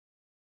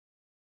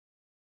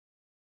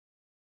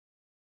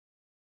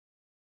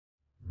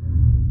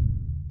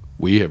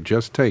We have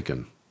just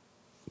taken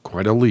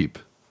quite a leap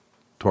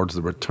towards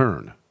the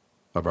return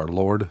of our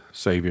Lord,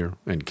 Savior,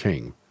 and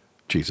King,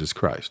 Jesus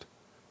Christ.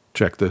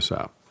 Check this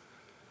out.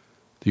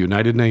 The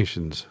United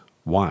Nations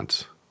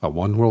wants a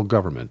one-world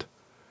government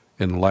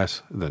in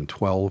less than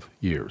 12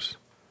 years.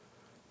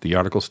 The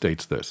article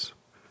states this.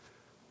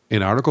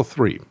 In Article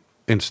 3,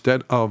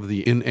 instead of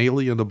the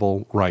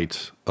inalienable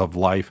rights of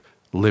life,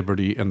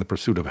 liberty, and the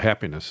pursuit of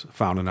happiness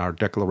found in our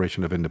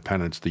Declaration of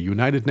Independence, the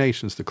United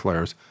Nations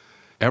declares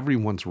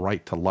everyone's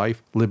right to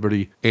life,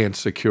 liberty, and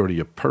security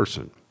of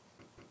person.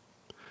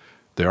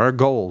 There are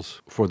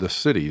goals for the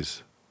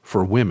cities,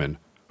 for women,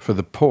 for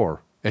the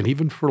poor, and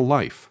even for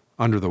life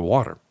under the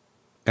water.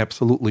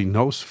 Absolutely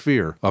no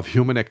sphere of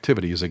human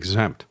activity is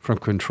exempt from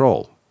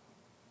control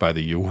by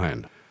the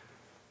UN.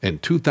 In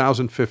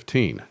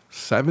 2015,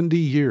 70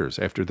 years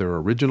after their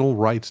original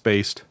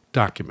rights-based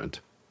document,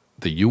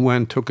 the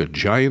UN took a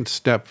giant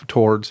step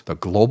towards the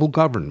global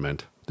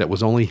government that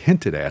was only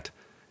hinted at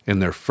in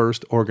their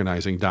first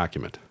organizing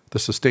document. The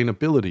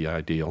sustainability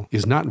ideal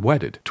is not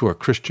wedded to a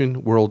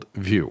Christian world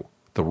view.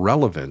 The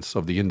relevance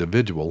of the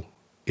individual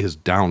is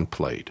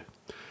downplayed.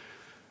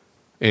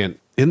 And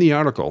in the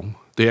article,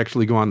 they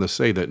actually go on to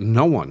say that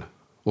no one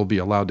will be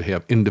allowed to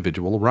have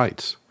individual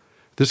rights.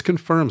 This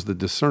confirms the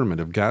discernment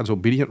of God's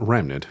obedient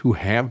remnant who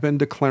have been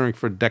declaring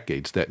for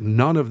decades that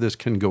none of this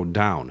can go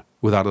down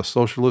without a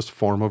socialist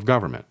form of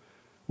government.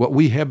 What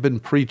we have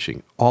been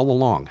preaching all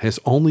along has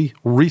only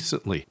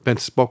recently been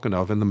spoken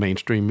of in the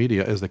mainstream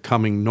media as the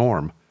coming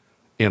norm.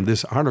 And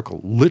this article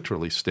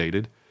literally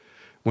stated,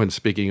 when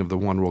speaking of the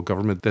one world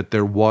government, that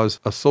there was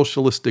a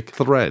socialistic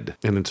thread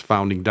in its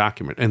founding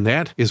document. And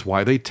that is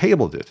why they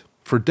tabled it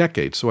for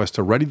decades, so as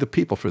to ready the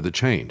people for the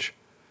change.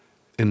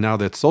 And now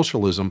that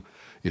socialism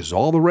is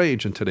all the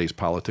rage in today's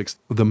politics,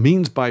 the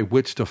means by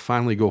which to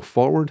finally go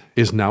forward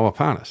is now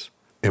upon us.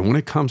 And when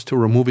it comes to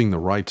removing the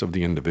rights of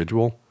the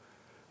individual,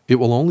 it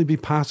will only be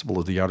possible,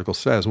 as the article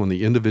says, when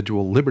the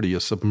individual liberty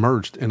is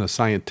submerged in a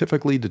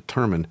scientifically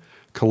determined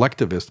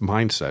collectivist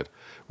mindset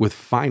with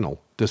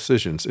final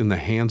decisions in the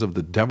hands of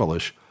the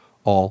devilish,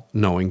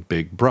 all-knowing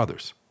big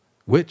brothers,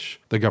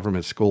 which the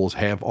government schools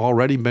have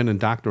already been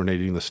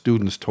indoctrinating the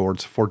students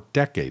towards for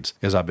decades,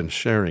 as I've been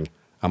sharing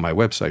on my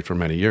website for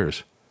many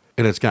years.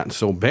 And it's gotten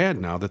so bad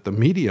now that the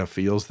media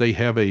feels they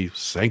have a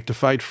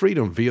sanctified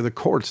freedom via the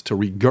courts to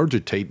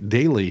regurgitate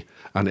daily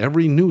on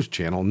every news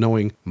channel,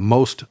 knowing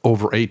most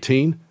over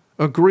 18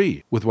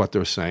 agree with what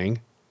they're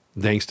saying,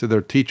 thanks to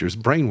their teachers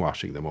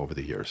brainwashing them over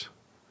the years.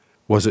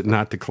 Was it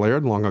not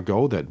declared long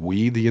ago that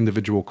we, the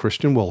individual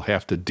Christian, will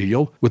have to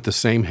deal with the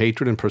same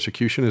hatred and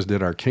persecution as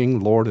did our King,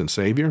 Lord, and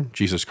Savior,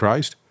 Jesus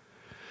Christ?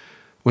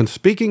 When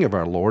speaking of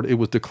our Lord, it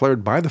was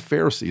declared by the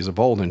Pharisees of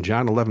old in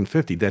John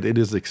 11:50 that it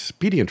is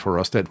expedient for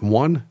us that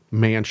one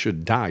man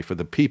should die for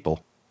the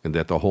people and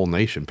that the whole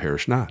nation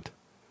perish not.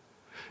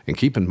 And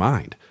keep in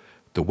mind,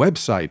 the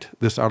website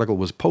this article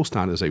was posted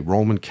on is a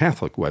Roman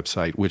Catholic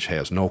website which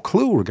has no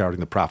clue regarding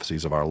the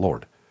prophecies of our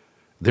Lord.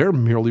 They're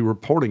merely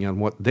reporting on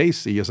what they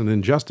see as an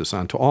injustice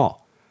unto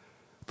all.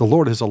 The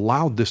Lord has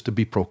allowed this to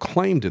be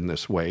proclaimed in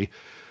this way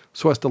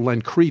so as to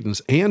lend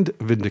credence and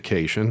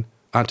vindication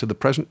onto the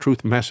present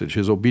truth message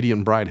his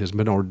obedient bride has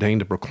been ordained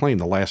to proclaim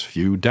the last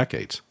few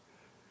decades.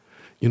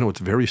 You know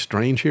what's very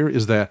strange here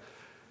is that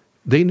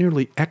they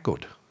nearly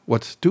echoed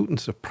what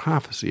students of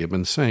prophecy have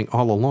been saying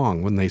all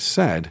along when they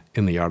said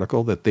in the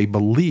article that they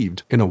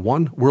believed in a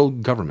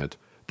one-world government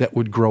that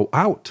would grow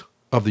out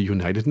of the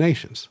United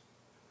Nations.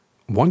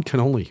 One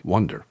can only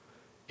wonder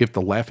if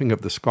the laughing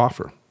of the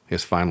scoffer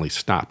has finally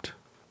stopped.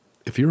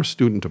 If you're a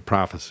student of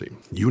prophecy,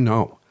 you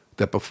know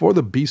that before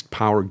the beast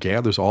power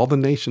gathers all the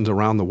nations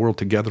around the world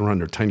together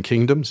under 10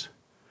 kingdoms,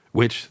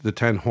 which the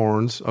 10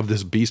 horns of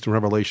this beast in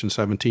Revelation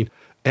 17,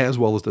 as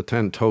well as the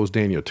 10 toes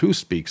Daniel 2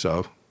 speaks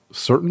of,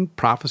 certain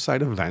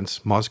prophesied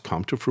events must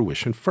come to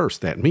fruition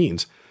first. That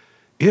means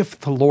if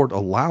the Lord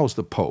allows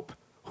the Pope,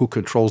 who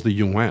controls the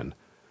UN,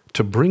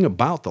 to bring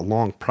about the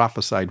long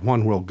prophesied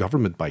one-world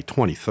government by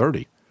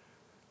 2030,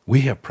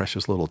 we have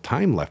precious little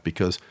time left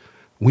because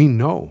we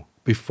know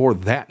before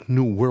that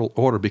new world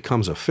order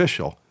becomes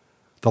official,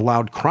 the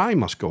loud cry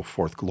must go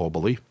forth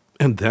globally,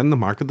 and then the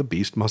mark of the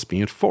beast must be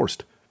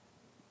enforced.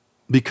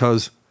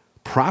 Because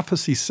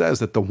prophecy says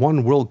that the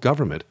one world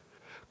government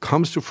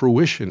comes to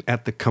fruition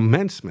at the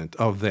commencement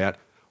of that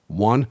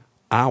 1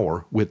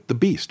 hour with the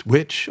beast,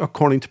 which,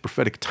 according to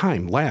prophetic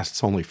time,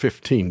 lasts only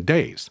 15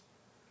 days.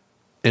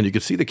 And you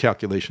can see the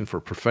calculation for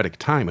prophetic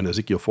time in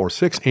Ezekiel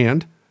 4:6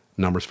 and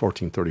Numbers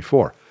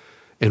 14:34.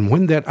 And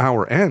when that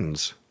hour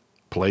ends,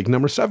 plague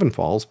number 7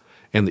 falls,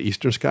 and the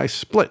eastern sky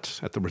splits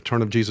at the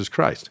return of Jesus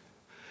Christ.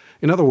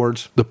 In other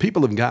words, the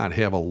people of God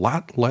have a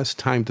lot less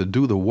time to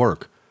do the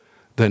work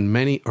than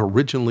many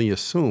originally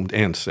assumed,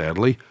 and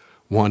sadly,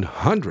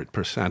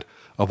 100%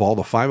 of all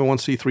the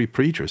 501c3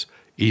 preachers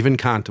even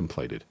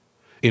contemplated.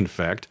 In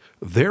fact,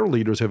 their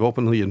leaders have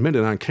openly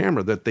admitted on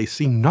camera that they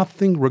see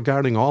nothing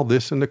regarding all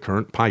this in the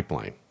current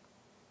pipeline.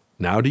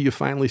 Now do you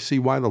finally see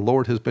why the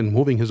Lord has been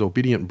moving his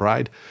obedient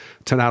bride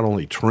to not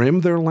only trim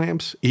their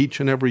lamps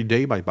each and every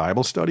day by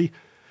Bible study,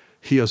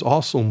 he has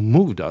also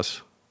moved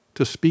us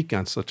to speak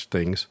on such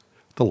things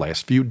the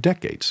last few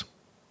decades.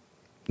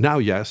 Now,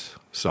 yes,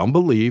 some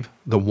believe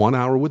the 1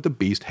 hour with the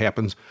beast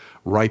happens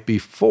right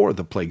before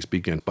the plagues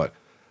begin, but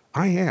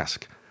I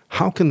ask,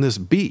 how can this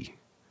be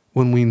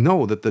when we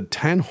know that the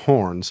 10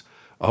 horns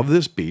of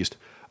this beast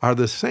are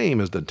the same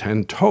as the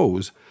 10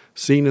 toes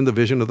seen in the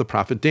vision of the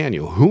prophet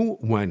Daniel, who,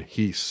 when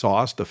he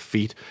saw the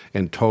feet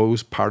and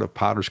toes, part of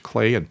potter's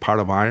clay and part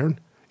of iron,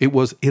 it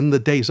was in the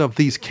days of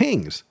these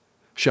kings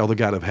shall the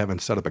God of heaven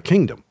set up a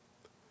kingdom,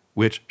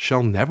 which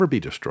shall never be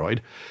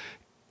destroyed,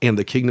 and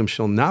the kingdom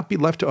shall not be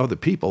left to other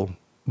people,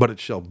 but it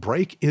shall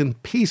break in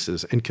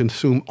pieces and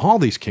consume all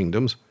these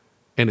kingdoms,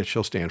 and it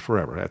shall stand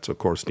forever. That's, of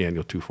course,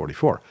 Daniel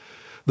 2:44.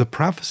 The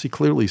prophecy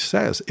clearly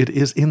says it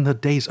is in the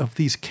days of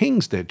these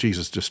kings that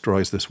Jesus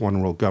destroys this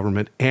one world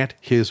government at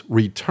his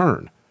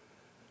return.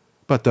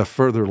 But to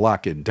further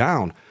lock it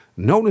down,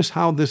 notice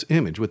how this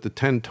image with the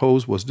 10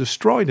 toes was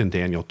destroyed in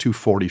Daniel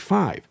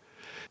 2:45.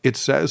 It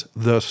says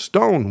the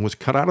stone was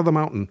cut out of the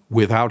mountain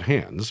without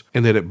hands,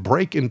 and that it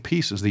brake in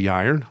pieces the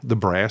iron, the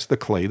brass, the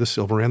clay, the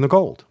silver, and the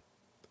gold.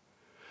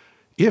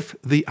 If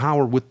the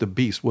hour with the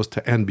beast was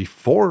to end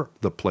before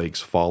the plagues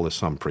fall, as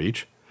some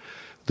preach,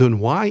 then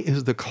why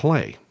is the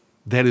clay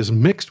that is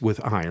mixed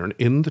with iron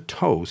in the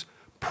toes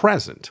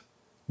present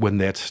when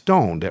that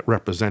stone that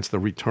represents the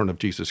return of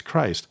Jesus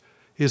Christ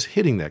is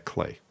hitting that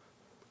clay?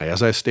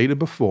 As I stated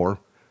before,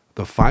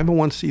 the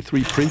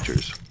 501c3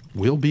 preachers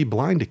will be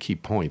blind to key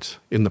points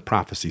in the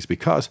prophecies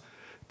because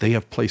they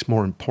have placed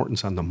more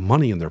importance on the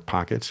money in their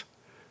pockets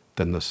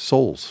than the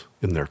souls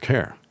in their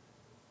care.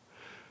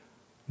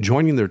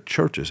 Joining their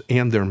churches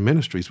and their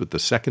ministries with the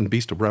second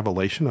beast of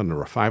Revelation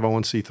under a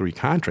 501c3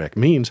 contract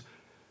means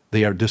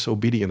they are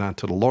disobedient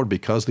unto the Lord,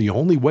 because the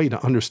only way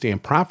to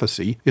understand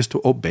prophecy is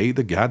to obey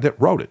the God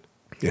that wrote it.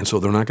 And so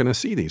they're not going to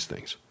see these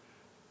things.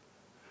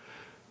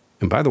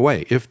 And by the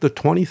way, if the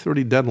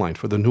 2030 deadline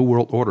for the New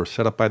World Order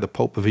set up by the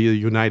Pope via the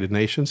United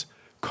Nations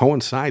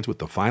coincides with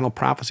the final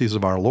prophecies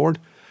of our Lord,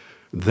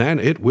 then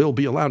it will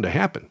be allowed to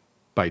happen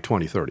by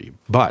 2030.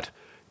 But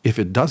if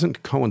it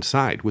doesn't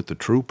coincide with the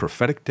true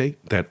prophetic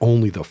date that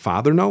only the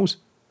Father knows,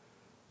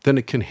 then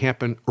it can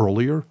happen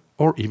earlier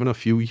or even a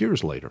few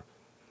years later.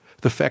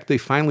 The fact they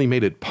finally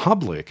made it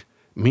public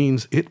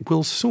means it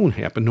will soon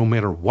happen no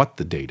matter what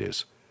the date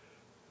is.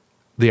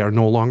 They are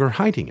no longer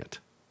hiding it.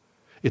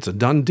 It's a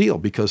done deal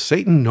because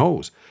Satan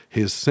knows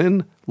his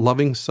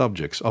sin-loving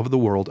subjects of the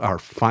world are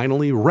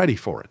finally ready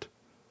for it.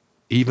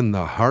 Even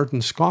the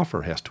hardened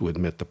scoffer has to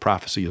admit the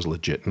prophecy is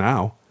legit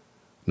now.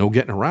 No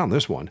getting around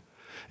this one.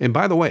 And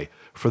by the way,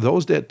 for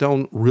those that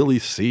don't really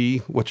see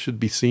what should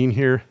be seen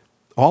here,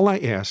 all I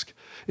ask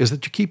is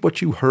that you keep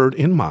what you heard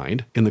in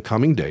mind in the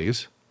coming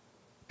days,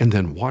 and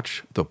then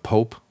watch the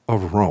Pope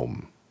of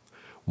Rome.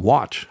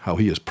 Watch how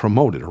he is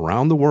promoted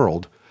around the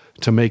world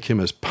to make him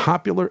as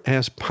popular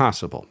as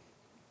possible.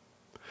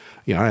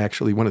 I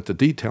actually went into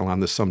detail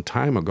on this some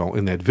time ago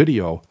in that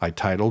video I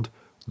titled,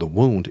 "The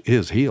Wound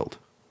is Healed,"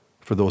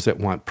 for those that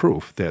want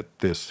proof that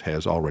this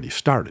has already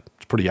started.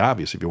 It's pretty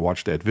obvious if you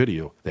watch that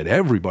video that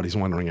everybody's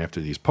wondering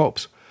after these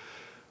popes.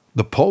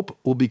 The Pope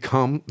will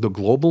become the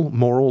global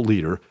moral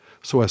leader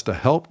so as to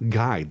help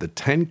guide the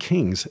 10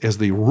 kings as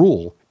they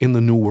rule in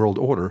the New World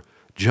Order,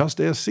 just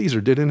as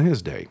Caesar did in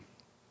his day.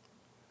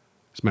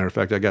 As a matter of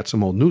fact, I got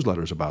some old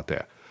newsletters about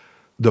that.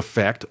 The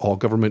fact all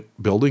government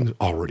buildings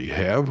already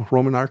have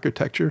Roman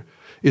architecture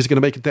is going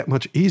to make it that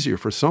much easier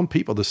for some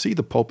people to see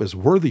the Pope as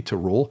worthy to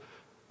rule,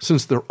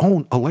 since their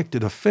own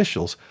elected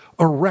officials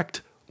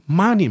erect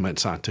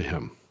monuments onto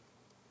him.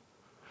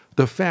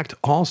 The fact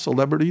all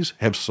celebrities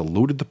have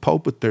saluted the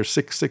Pope with their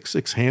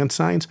 666 hand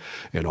signs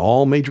and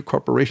all major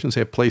corporations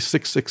have placed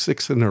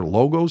 666 in their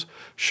logos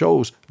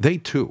shows they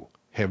too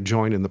have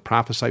joined in the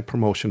prophesied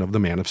promotion of the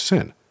man of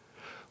sin.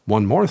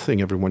 One more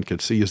thing everyone can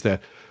see is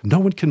that no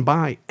one can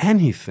buy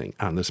anything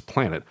on this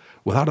planet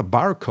without a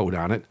barcode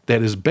on it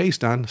that is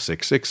based on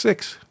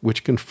 666,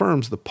 which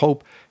confirms the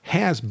Pope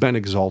has been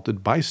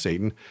exalted by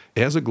Satan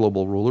as a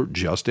global ruler,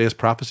 just as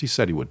prophecy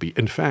said he would be.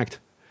 In fact,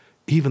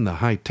 even the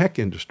high-tech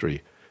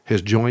industry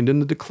has joined in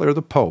to declare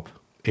the Pope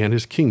and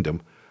his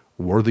kingdom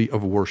worthy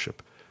of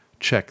worship.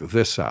 Check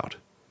this out.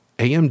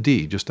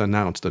 AMD just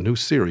announced a new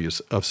series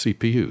of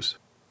CPUs.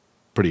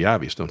 Pretty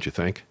obvious, don't you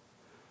think?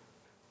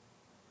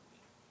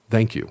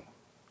 Thank you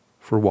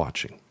for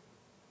watching.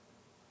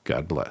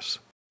 God bless.